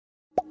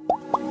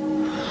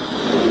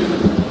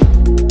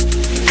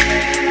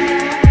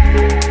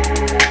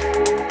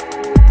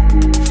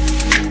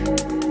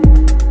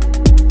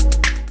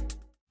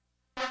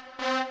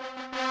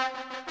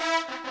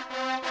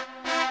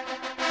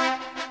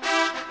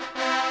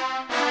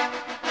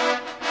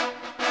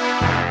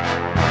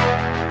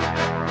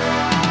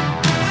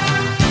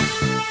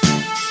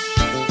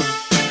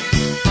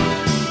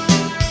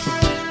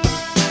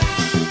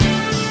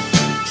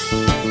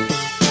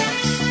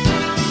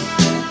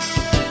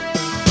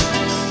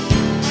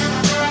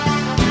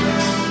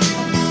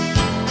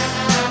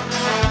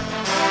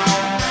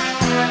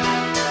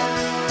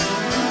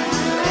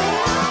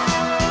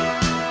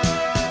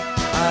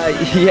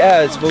Yeah,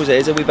 I suppose it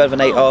is a wee bit of a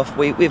night off.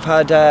 We've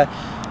had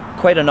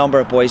quite a number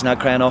of boys not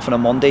crying off on a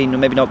Monday,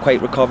 maybe not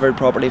quite recovered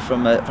properly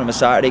from a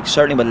Saturday,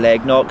 certainly with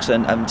leg knocks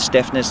and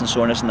stiffness and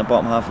soreness in the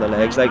bottom half of the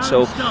legs. Like,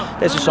 so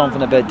this is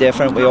something a bit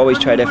different. We always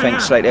try to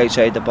think slightly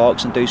outside the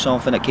box and do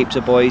something that keeps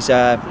the boys,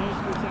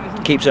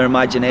 keeps their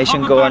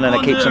imagination going, and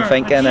it keeps them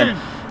thinking,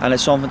 and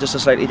it's something just a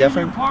slightly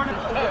different.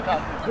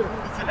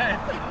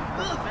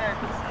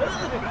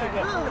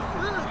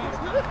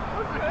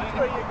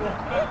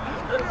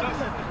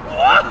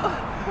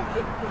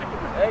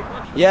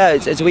 Yeah,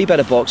 it's a wee bit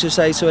of box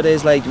exercise, so it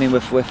is. Like, I mean,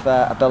 with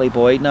Billy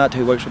Boyd,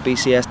 who works for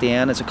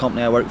BCSDN, it's a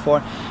company I work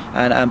for,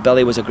 and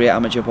Billy was a great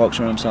amateur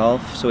boxer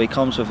himself, so he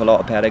comes with a lot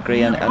of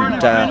pedigree, and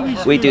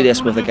we do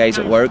this with the guys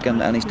at work,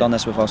 and he's done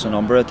this with us a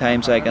number of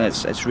times, like, and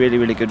it's really,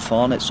 really good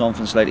fun. It's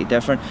something slightly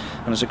different,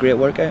 and it's a great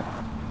workout.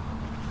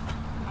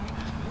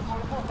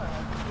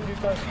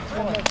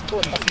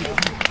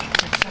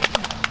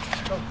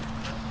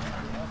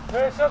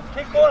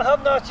 Keep going,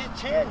 have not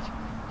change.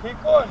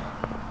 Keep going.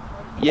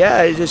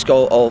 Yeah, it's just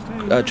all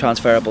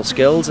transferable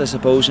skills, I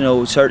suppose. You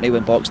know, certainly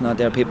when boxing out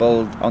there,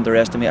 people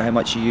underestimate how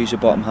much you use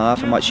your bottom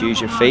half, how much you use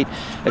your feet.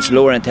 It's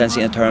lower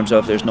intensity in terms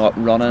of there's not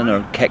running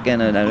or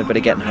kicking and anybody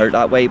getting hurt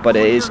that way, but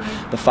it is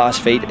the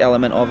fast feet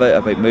element of it,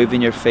 about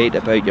moving your feet,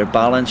 about your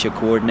balance, your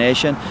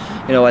coordination.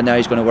 You know, and now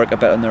he's going to work a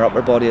bit on their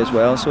upper body as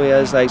well. So he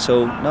is, like,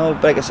 so no,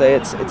 but like I say,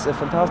 it's a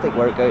fantastic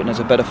workout, and it's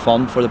a bit of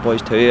fun for the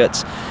boys too.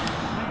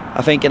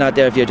 I think in out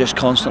there, if you're just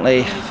constantly,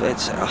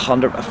 it's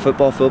 100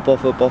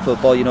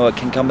 football, you know, it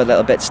can come a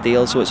little bit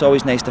stale, so it's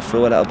always nice to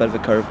throw a little bit of a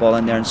curveball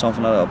in there and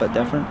something a little bit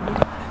different.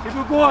 Keep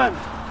it going.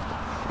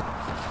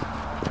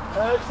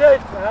 That's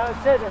it.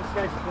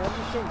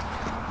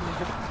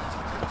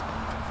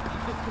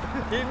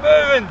 Keep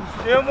moving.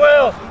 Doing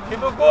well.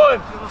 Keep it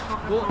going.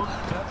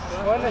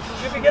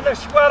 Should we get the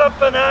sweat up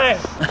and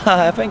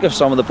I think if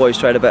some of the boys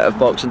tried a bit of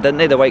boxing, didn't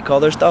they? The white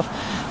collar stuff.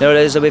 There it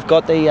is. We've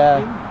got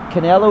the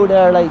Canelo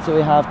there, like, so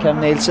we have Kim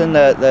Nielsen,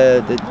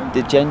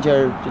 the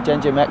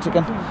ginger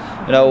Mexican,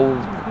 you know,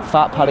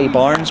 Fat Paddy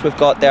Barnes we've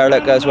got there,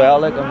 like, as well,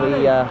 like, and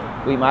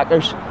we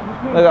Mackers.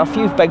 We've got a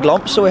few big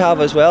lumps, so we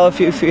have as well, a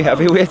few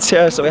heavyweights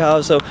here, so we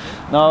have. So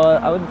no,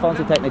 I wouldn't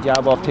fancy taking the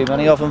jab off too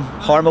many of them.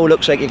 Harmon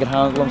looks like he can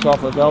handle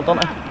himself as well,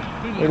 doesn't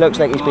he? He looks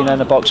like he's been in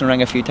the boxing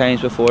ring a few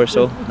times before,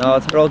 so no,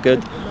 they're all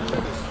good.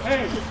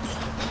 Hey,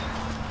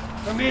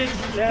 come in,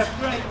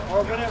 left, right,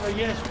 or whatever.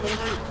 Yes,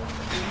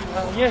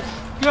 whatever. Yes.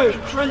 Good,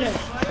 brilliant.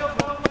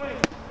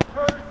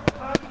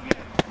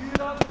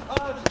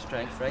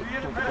 Strength, right?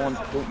 Don't punch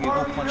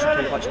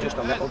too much, just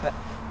a little bit,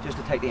 just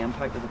to take the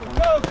impact of the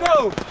punch.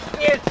 Go!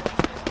 Yes!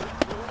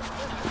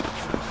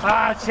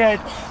 That's it.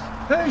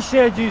 Who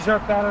said you are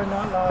better than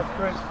that last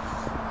group?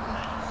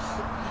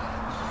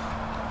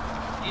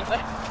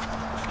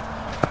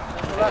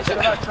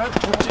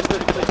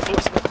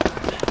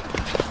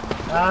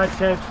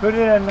 That's it. Put it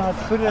in, lads.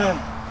 Put it in.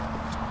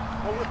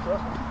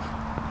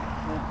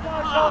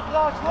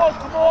 Last one,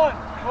 come on!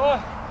 Come on!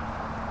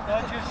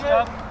 Don't you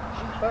stop.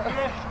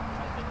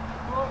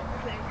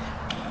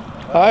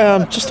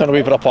 I'm just doing a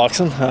wee bit of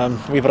boxing, a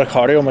wee bit of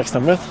cardio mixed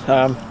in with.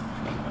 I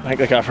think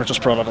the gaffer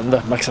just brought it in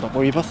to mix it up a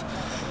wee bit.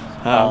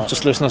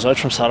 Just loosening us out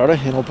from Saturday.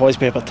 You know, boys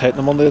be a bit tight on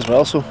the Monday as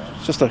well, so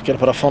just to get a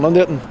bit of fun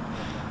into it and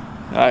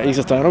ease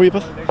it down a wee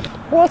bit.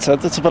 Well, that's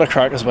it. It's a bit of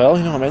crack as well,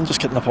 you know what I mean?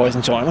 Just getting the boys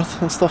enjoying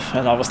it and stuff.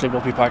 And obviously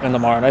we'll be back in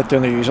tomorrow night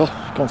doing the usual,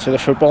 going through the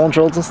football and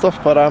drills and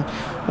stuff. But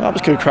that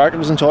was good crack. It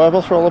was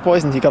enjoyable for all the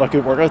boys, and you got a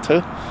good workout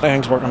too.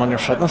 Everything's working on your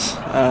fitness.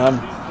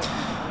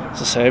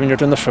 As I say, when you're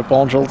doing the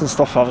football and drills and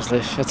stuff,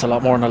 obviously it's a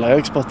lot more in the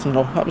legs. But you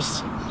know, that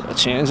was a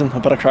change and a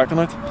bit of cracking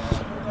out.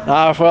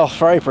 Well,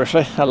 very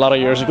briefly, a lot of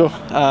years ago,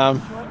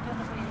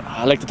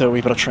 I like to do a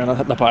wee bit of training,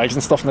 hitting the bags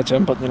and stuff in the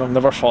gym, but you know,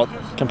 never fought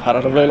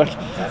competitively,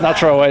 like, not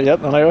for a while yet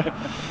anyway.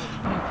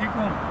 Keep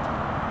going.